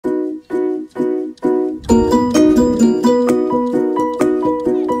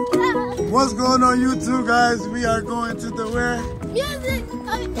going on YouTube, guys? We are going to the where? Music, the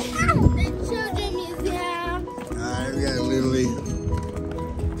children museum. Alright, we got Lily.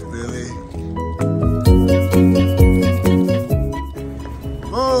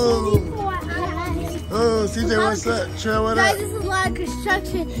 Oh, CJ, what's up? Chill, what up? Guys, this is a lot of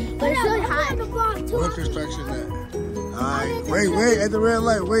construction, but it's really hot. What construction that? Alright, wait, at the red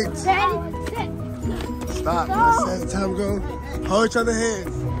light, wait. Stop, that's time to go. Hold each other's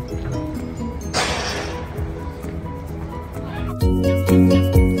hands.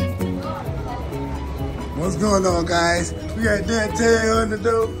 What's going on, guys? We got Dante on the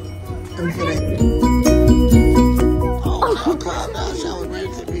door. Oh, calm down. Shower ready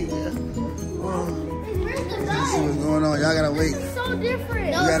to be here. Let's see what's going on. Y'all gotta wait. It's so different.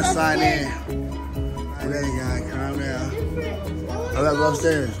 You gotta sign in. There you go. Calm down. Oh, let's go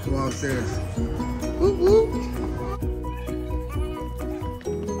upstairs. Come on upstairs. Whoop, whoop.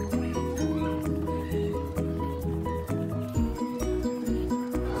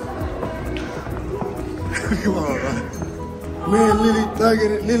 Come on, man. Man, Lily,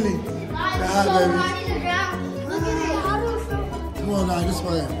 thugging it. Lily. Hi, baby. Come on now, this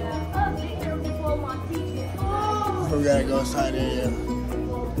way. We gotta go inside there, yeah.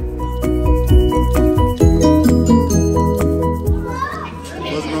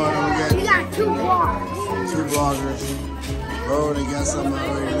 What's going on? We got two vlogs. Two vloggers. Oh, they got something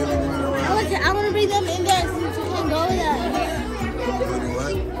already. Lily running around. I want to bring them in there since you can't go with us.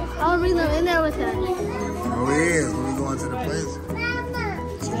 What? I want to bring them in there with us. Oh, he is. When we go into the place.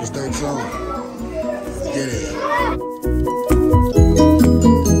 So just stay tuned. Let's get it.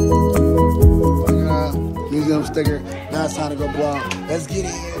 Museum sticker. Now it's time to go blog. Let's get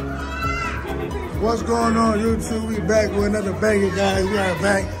it. What's going on, YouTube? We back with another banger, guys. We are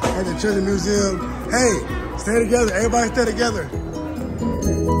back at the Children's Museum. Hey, stay together. Everybody stay together.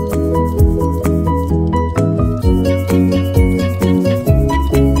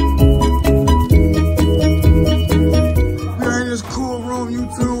 We are in this cool room,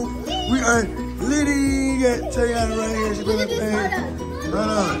 YouTube. We are Liddy. Got Tayana right here. She's doing her thing. Right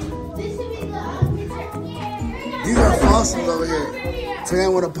on. These are fossils over here.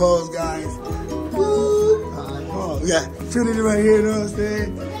 Tayana with a pose, guys. We got Trinity right here, you know what I'm saying?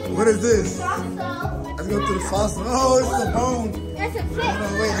 What is this? Let's go to the fossil. Oh, this is a bone. That's a fish. Hold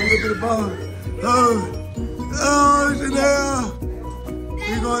on, wait, let me go to the bone. Oh, Chanel.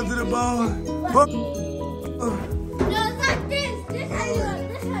 We going to the bone. Oh. No, it's like this. This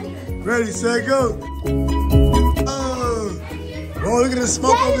how you do. Ready, set, go. Oh, look at the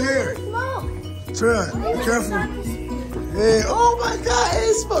smoke over here. Try, be careful. Hey, oh my God,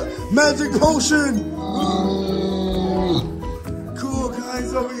 hey, smoke. Magic potion. Cool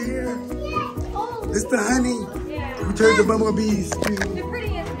guys over here. It's the honey. We turned the bumblebees. They're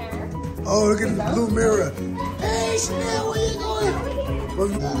pretty in there. Oh, look at the blue mirror. Hey, Chanel, where you going?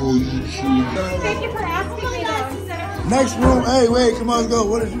 Thank you for asking me that. Next room. Hey, wait, come on, let's go.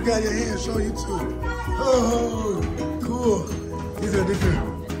 What if you got your hand? Show you too. Oh, cool. These are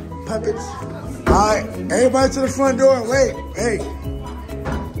different puppets. All right, everybody to the front door. Wait, hey.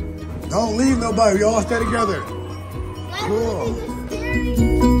 Don't leave nobody. We all stay together. Cool.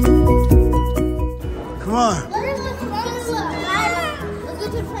 Come on. Let's go to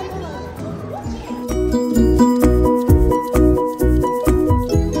the front door.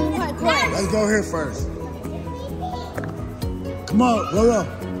 Let's go here first. Come on, roll.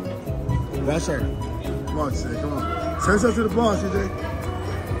 That's her. Come on, CJ. Come on. Say something to the boss, CJ.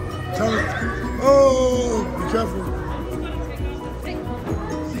 Tell him. Oh, be careful.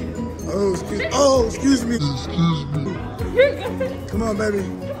 Oh, excuse me. Come on, baby.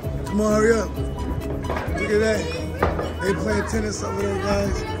 Come on, hurry up. Look at that. They playing tennis over there,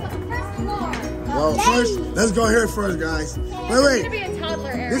 guys. Well, first, let's go here first, guys. Wait.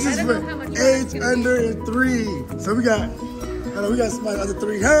 This is for age under 3. So we got somebody under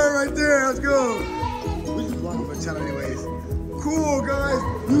 3. Her right there. Let's go. We just belong for a channel anyways. Cool, guys.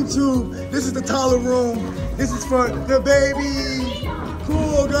 YouTube. This is the toddler room. This is for the baby.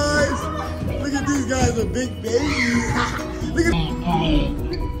 Cool, guys. Look at these guys, are big babies. Look at.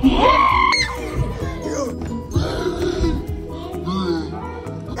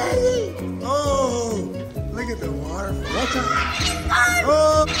 Oh, look at the water. Watch out.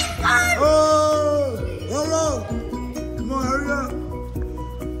 Oh, Lolo. Come on, hurry up.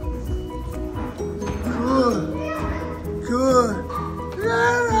 Cool.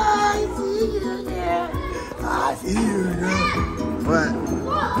 Lolo, I see you there. I see you, girl. What?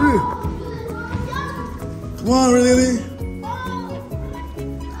 Come on, Lily.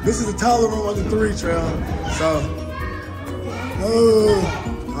 This is the toddler room on the 3 trail. So, oh.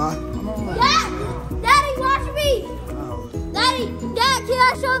 Daddy, Dad, can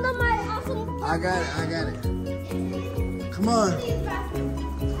I show them my awesome? I got it. Come on.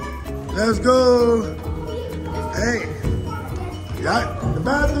 Let's go. Hey. Yeah, the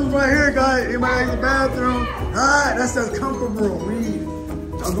bathroom's right here, guys. Anybody use the bathroom? Alright, that says comfort room. Read.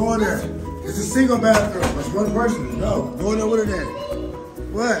 I'll go in there. It's a single bathroom. That's one person. Go in there with her then.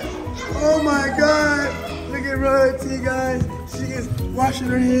 What? Oh my God. Look at Royalty, guys. She is washing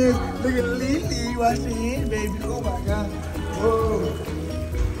her hands. Look at Lily washing her hands, baby. Oh my God. Whoa.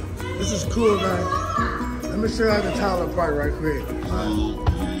 This is cool, guys. Let me show you the Tyler part right quick.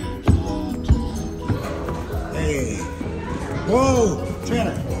 Hey. Whoa.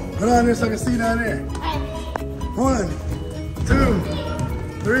 Tanner, put on this so I can see down there. 1, 2,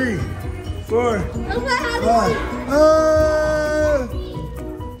 3, 4, 5. Oh!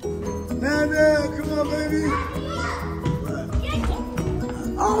 Nana, come on, baby.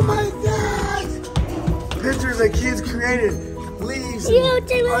 Oh my God! Pictures that kids created. Leaves.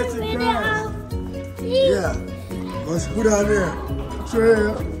 Arts and crafts. Yeah. Who down there? Sure.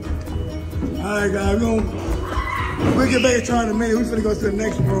 Alright, guys, we'll get back to trying in a minute. We're gonna go to the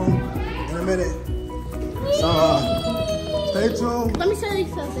next room in a minute. So, stay tuned. Let me show you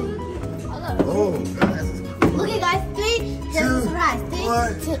something. Oh, guys. Okay, guys, 3, 2, 1,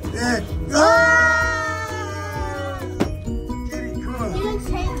 and go! Kitty, come on. You can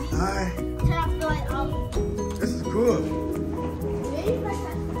change it. Alright. Turn off the light off. This is cool.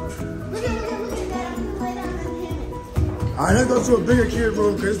 Look at that. I'm gonna lay down on him. Alright, let's go to a bigger kid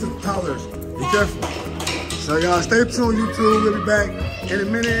room because it's the toddlers. Be careful. So y'all stay tuned, YouTube. We'll be back in a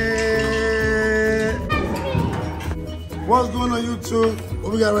minute. What's going on, YouTube?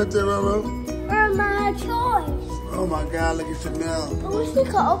 What we got right there, Roro? My toys. Oh my God, look at Chanel. I wish we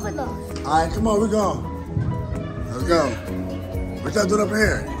could open those. Alright, come on, we go. Let's go. What y'all doing up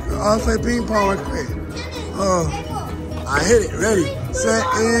here? I'll play ping pong right quick. Oh, I hit it. Ready, set,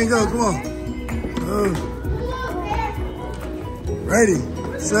 and go. Come on. Ready,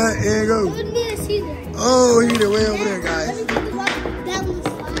 set, and go. Oh, he did it way over there, guys.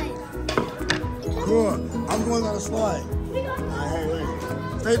 Cool. I'm going on a slide. Alright, wait.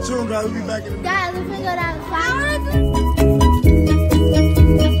 Stay tuned, guys. We'll be back in a minute. Guys, if we go down the slide.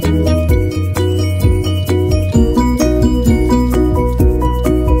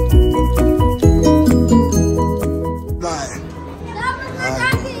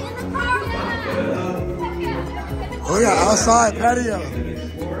 Oh yeah, outside patio.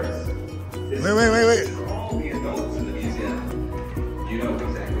 Wait.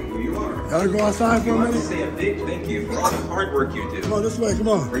 Y'all go outside for a minute? I want to say a big thank you for all the hard work you do. Come on, this way, come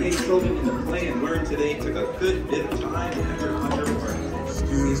on. Bringing children into play and learn today took a good bit of time and effort on your part.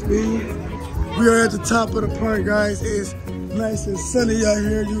 Excuse me. We are at the top of the park, guys. It's nice and sunny out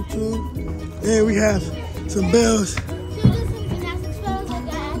here, YouTube. And we have some bells. I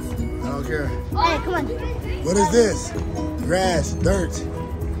don't care. Hey, come on. What is this? Grass, dirt.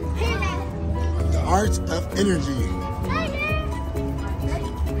 The art of energy.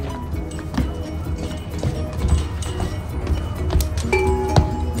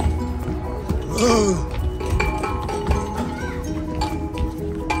 Oh.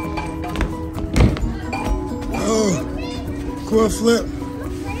 Oh. Cool flip.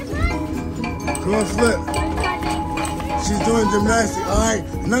 Cool flip. She's doing gymnastics. All right,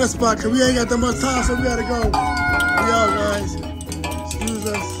 another spot, because we ain't got that much time, so we gotta go. We out, guys. Excuse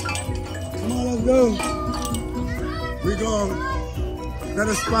us. Come on, let's go. We going.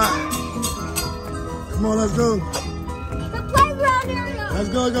 Another spot. Come on, let's go. The playground area. Let's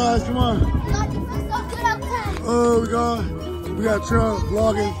go, guys. Come on. Oh, we going. We got Trump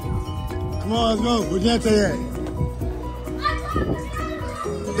vlogging. Come on, let's go. Where's Dante at?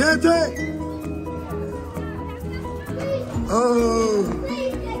 Dante! Oh.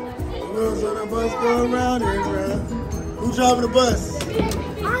 Wheels on the bus go round and round. Who's driving the bus?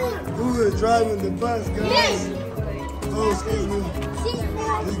 Who is driving the bus, guys? Oh, excuse me.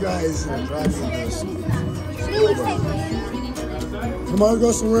 This guy is driving the bus. Come on, let's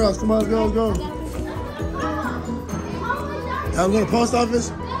go somewhere else. Come on, let's go. Y'all going to the post office?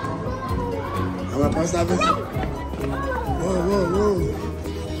 Y'all going to the post office? Whoa.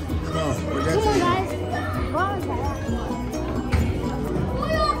 Come on, where's that thing?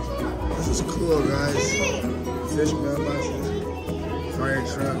 This is cool, guys. Fish mailboxes, fire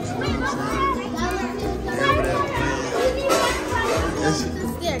trucks, you know what I'm saying? They're over there playing.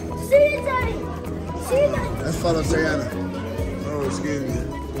 Let's follow Sayana. Oh, excuse me.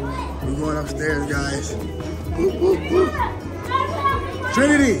 We're going upstairs, guys. Woo.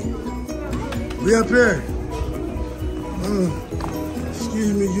 Trinity, we up here.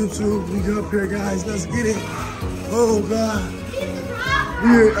 Excuse me, YouTube. We go up here, guys. Let's get it. Oh, God.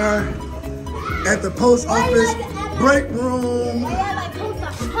 We are at the post office break room.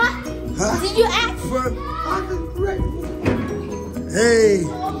 Huh? Did you ask? For hey.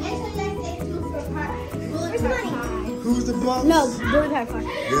 Who's the boss? No, Bully Park Fire.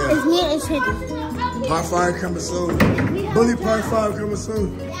 Yeah. It's me and Shady. Park Fire coming soon. Bully Park Fire coming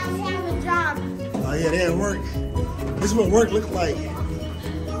soon. Yeah, we have a job. Oh yeah, they at work. This is what work look like. You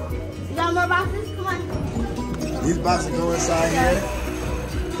got more boxes? Come on. These boxes go inside here,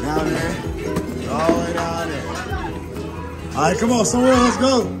 down there, all the way down there. All right, come on, somewhere else. Let's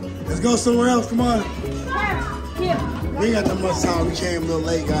go. Let's go somewhere else. Come on. Here. We ain't got that much time. We came a little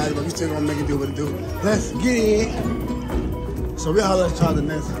late, guys, but we still gonna make it do what it do. Let's get it. So we all let's try the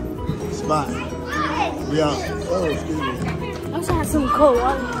next spot. We out. Oh, excuse me. I'm trying some cold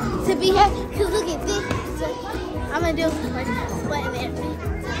water to be here. Cause look at this. So I'm gonna do like sweating everything.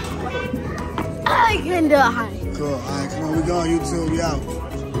 I can do it high. Cool. All right, come on. We going YouTube. We out.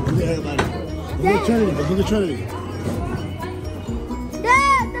 Look at everybody. Look at Trinity. Look at Trinity.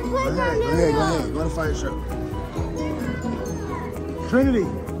 Dad, the Go playground ahead. Go ahead. Go ahead. Go to fire truck. Trinity.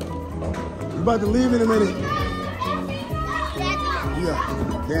 We about to leave in a minute. Yeah.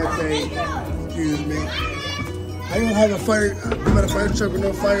 Dad say, excuse me. How you gonna have a fire? You got a fire truck with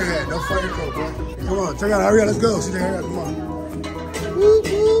no fire hat, no fire coat, boy. Come on, check out. Hurry up. Let's go. CJ, hurry up. Come on. Whoop,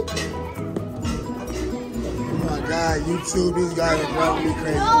 whoop. Oh my God, YouTube. These guys are driving me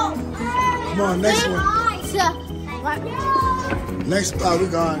crazy. Come on, next one. Next spot, we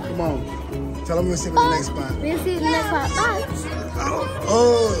gone. Come on. Tell them we'll see the next spot. We'll see the next spot. Bye.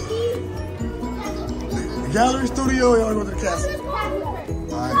 Oh. The gallery studio, you wanna go to the castle?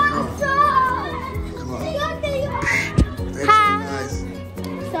 Alright, come on. Come on. Thanks, nice.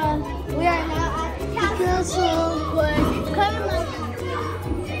 So, we are now at the castle. We're kind of like...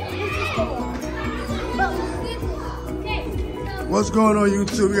 What's going on,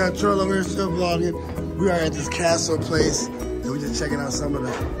 YouTube? We got Charlie over here still vlogging. We are at this castle place, and we're just checking out some of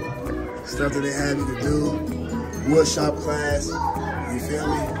the stuff that they have you to do. Wood shop class. You feel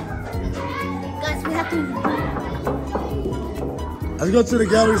me? Guys, we have to... Let's go to the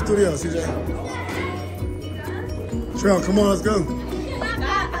gallery studio, CJ. Trell, come on, let's go.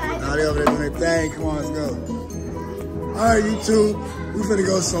 Now they over there doing their thing. Come on, let's go. All right, YouTube. We finna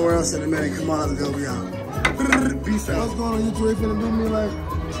go somewhere else in a minute. Come on, let's go. We out. Peace out. What's going on, YouTube? You finna do me like...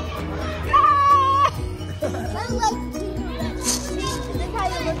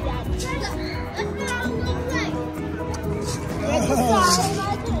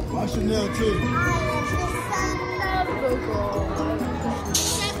 Wash your nail too.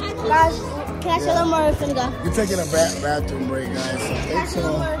 Guys, can I show them where we're finna go? We're taking a bathroom break, guys. So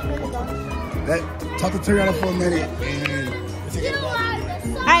talk to Tariana for a minute and we're taking a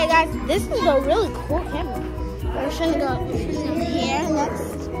bathroom. Alright guys, this is a really cool camera. We're just gonna go here next.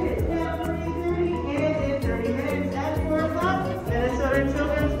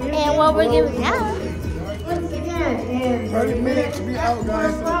 And what we're giving now. 30 minutes to be out,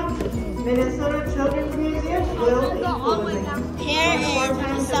 guys. Minnesota Children's Museum will be closing. Here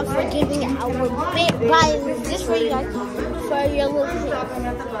is stuff for giving out. We're buying this for you guys, for your little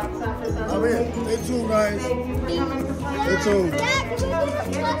kids. I'm in. Stay tuned, guys. Stay tuned.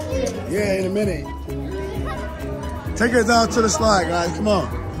 Yeah, in a minute. Take us out to the slide, guys. Come on.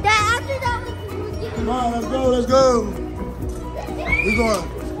 Come on, let's go, let's go.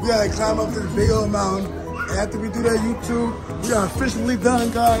 We gotta climb up to the big old mountain. And after we do that, YouTube, we are officially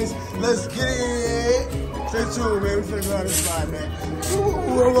done, guys. Let's get it. Stay tuned, man. We finna go on this slide, man.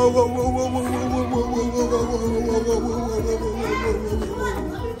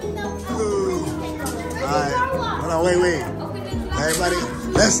 Alright. Hold on, wait. Everybody,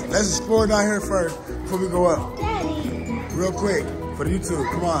 let's explore down here first before we go up. Real quick for the YouTube.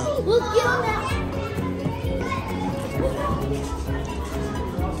 Come on. We'll get on that.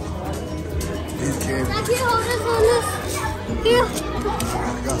 These kids. I can hold this on this. Here.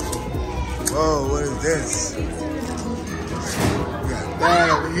 Gotta go. Whoa, what is this? We got that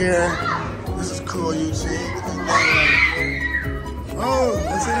over here. This is cool, YouTube. Oh,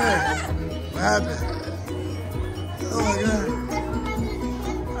 what's in there? What happened? Oh my God.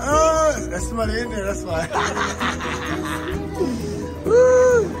 Oh, that's somebody in there, that's why.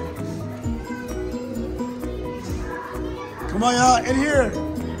 Woo. Come on, y'all, in here.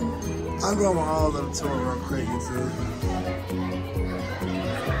 I'm going on all of them tour real quick, YouTube.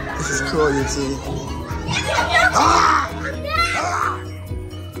 This is cool, YouTube.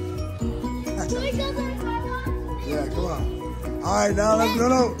 Yeah, come on. All right, now let's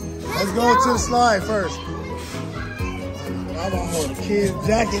go. Let's go to the slide first. I'm gonna hold the kids'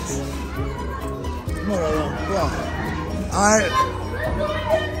 jackets. Come on. All right.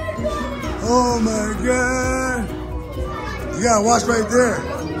 Oh my God. You gotta watch right there.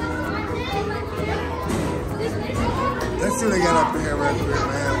 Let's see what they got up in here real quick,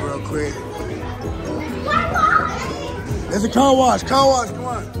 man, real quick. There's a car wash, come on.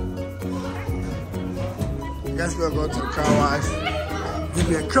 I guess we'll go to the car wash. Give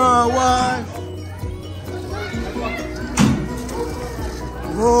me a car wash.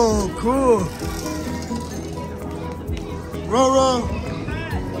 Whoa, cool. Roro.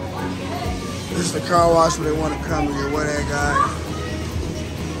 This is the car wash where they want to come and get wet at, guys.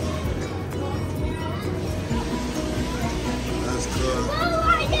 That's cool. Oh,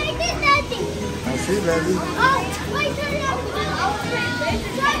 I gotta get that thing. I see, baby. Oh, wait,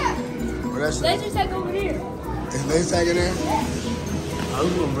 What that's it? laser tag over here. Is laser tag in there? Oh,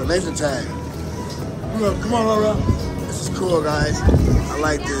 we're going for laser tag. Come on, Roro. This is cool, guys. I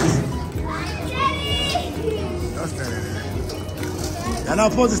like this. Don't stand in there. You're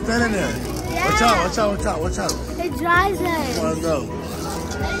not supposed to stand in there. Watch out. It dries it. Come on, let's go.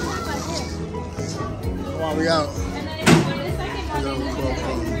 Come on, we out.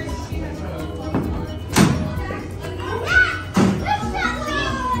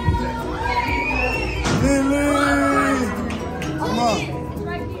 Lily! Come on.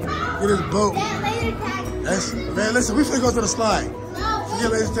 Get this boat. Man, listen, we finna go to the slide.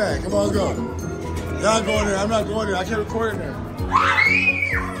 Forget laser tag. Come on, let's go. Y'all going there. I'm not going there. I can't record in there.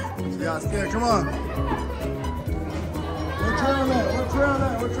 Y'all scared. Come on.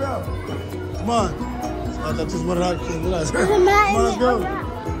 What trail? Come on. I thought this one of our kids. Come on, let's go.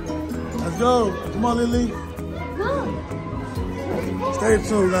 Let's go. Come on, Lily. Stay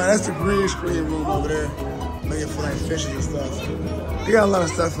tuned, guys. That's the green screen room over there. Making for like fishes and stuff. We got a lot of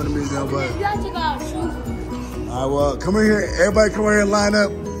stuff in the museum, but. You gotta take our shoes. All right, well, come in here. Everybody come in here and line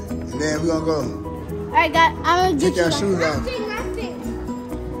up. And then we're going to go. All right, guys. I'm gonna Take your shoes off.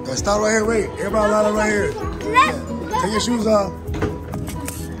 Stop right here. Wait. Everybody line up right here. Yeah. Take your shoes off.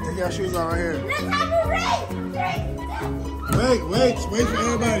 Take your shoes off right here. Let's have a race. Wait for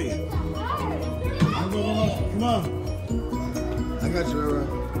everybody. Come on. I got you, Roro.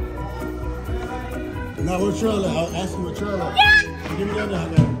 Now, what trail? I'll ask you what trail. Yeah. Give me that now.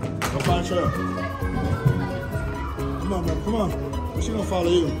 Go find trail. Come on, bro. Come on. She gonna follow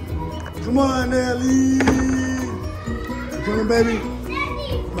you. Come on, Nelly. You coming, baby?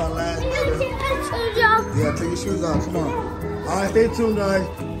 Come on, lad. Yeah, take your shoes off. Come on. All right, stay tuned, guys.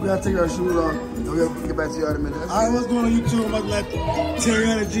 We gotta take our shoes off. And we'll get back to you in a minute. All right, what's going on YouTube? I'm about to let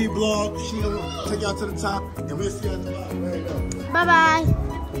Terriana G vlog. She'll take y'all to the top, and we'll see you at the bottom. There you go. Bye-bye.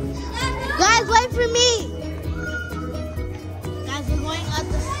 Guys, wait for me. Guys, we're going up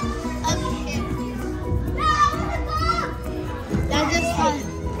here. That's just fun.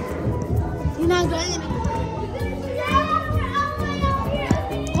 You're not going anywhere.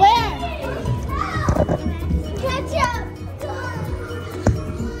 Where? Catch up.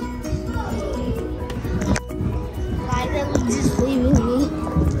 Guys, they're just leaving me.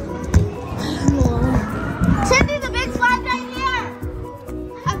 Cindy, the big slide right here.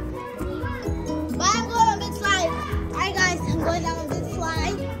 But I'm going on a big slide. Alright guys, I'm going down a big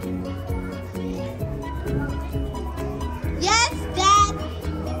slide. Yes, Dad.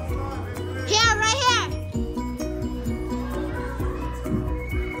 Here, right here.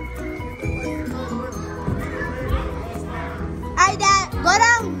 Alright, Dad, go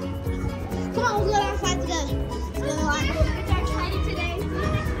down. Come on, we'll go down slide together. We're excited today.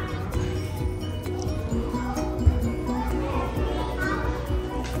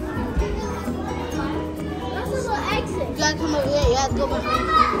 Exit. You gotta come over here. You have to go behind.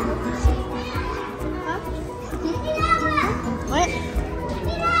 Huh? What?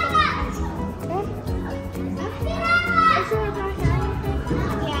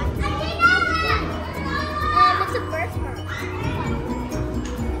 It's a birthmark.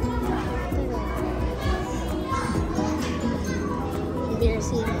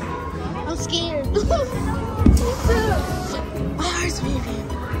 Embarrassing. I'm scared. My heart's beating.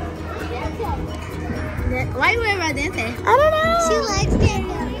 Why are you wearing my dente? I don't know. She likes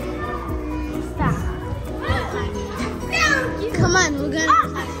dancing. Stop. Come on, we're gonna.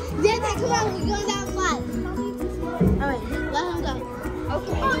 Dante, come on, we're going down slide. Alright, let him go.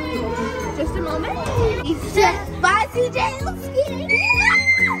 Okay. Just a moment. Bye, CJ. I'm scared.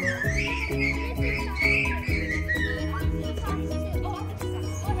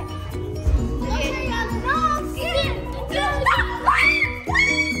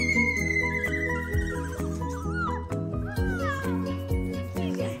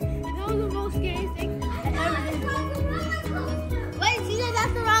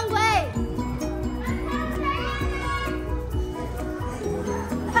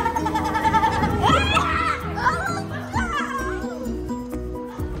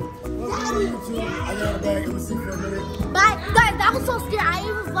 YouTube. I got a bag. Let me see for a minute. But guys, that was so scary. I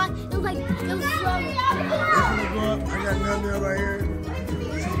even like it was slow. I got nothing there right here.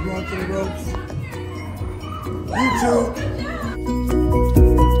 She's going through the ropes. YouTube.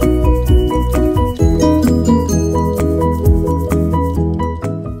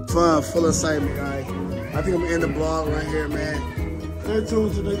 Fun, full of excitement, guys. I think I'm gonna end the vlog right here, man. Stay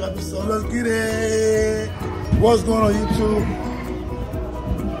tuned to the next episode. Let's get it. What's going on, YouTube?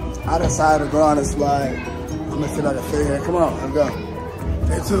 I decided to go on this slide. I'm gonna see if I can fit here. Come on, let's go.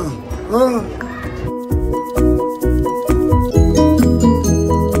 Stay tuned.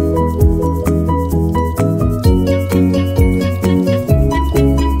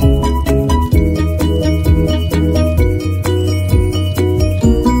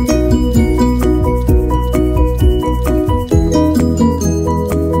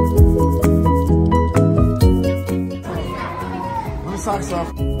 Socks off.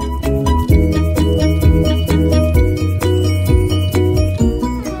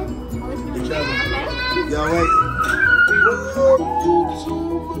 Y'all wait.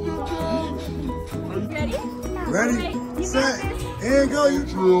 Ready? Ready? Set. And go, you.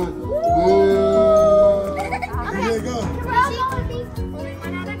 Here you go.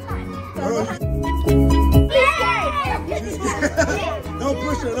 Don't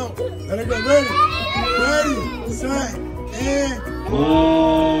push her, no. Let her go. Ready? Ready? Set. And.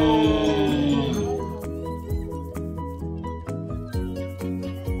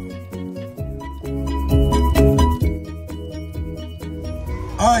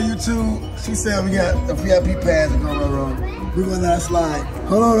 Alright, YouTube. She said we got the VIP pass to go Roro. We're going down that slide.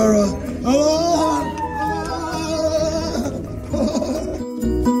 Hold on, Roro. Hold on.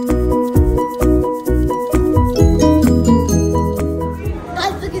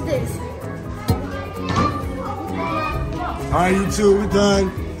 Guys, look at this. Alright, YouTube, we're done.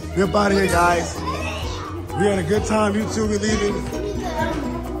 We're up out of here, guys. We had a good time, YouTube. We're leaving.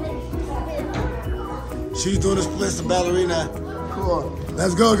 She's doing the splits, the ballerina. Cool.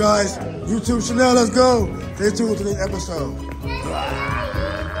 Let's go, guys. YouTube Chanel, let's go. Stay tuned to the next episode.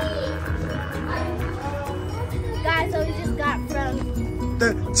 Guys, so we just got from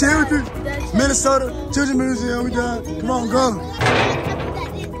The Charity, Minnesota Children's Museum. We done. Come on, go.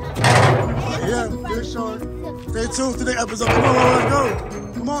 Yeah, good short. Stay tuned to the episode. Come on, let's go.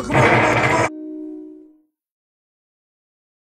 Come on, come on, come on, come on.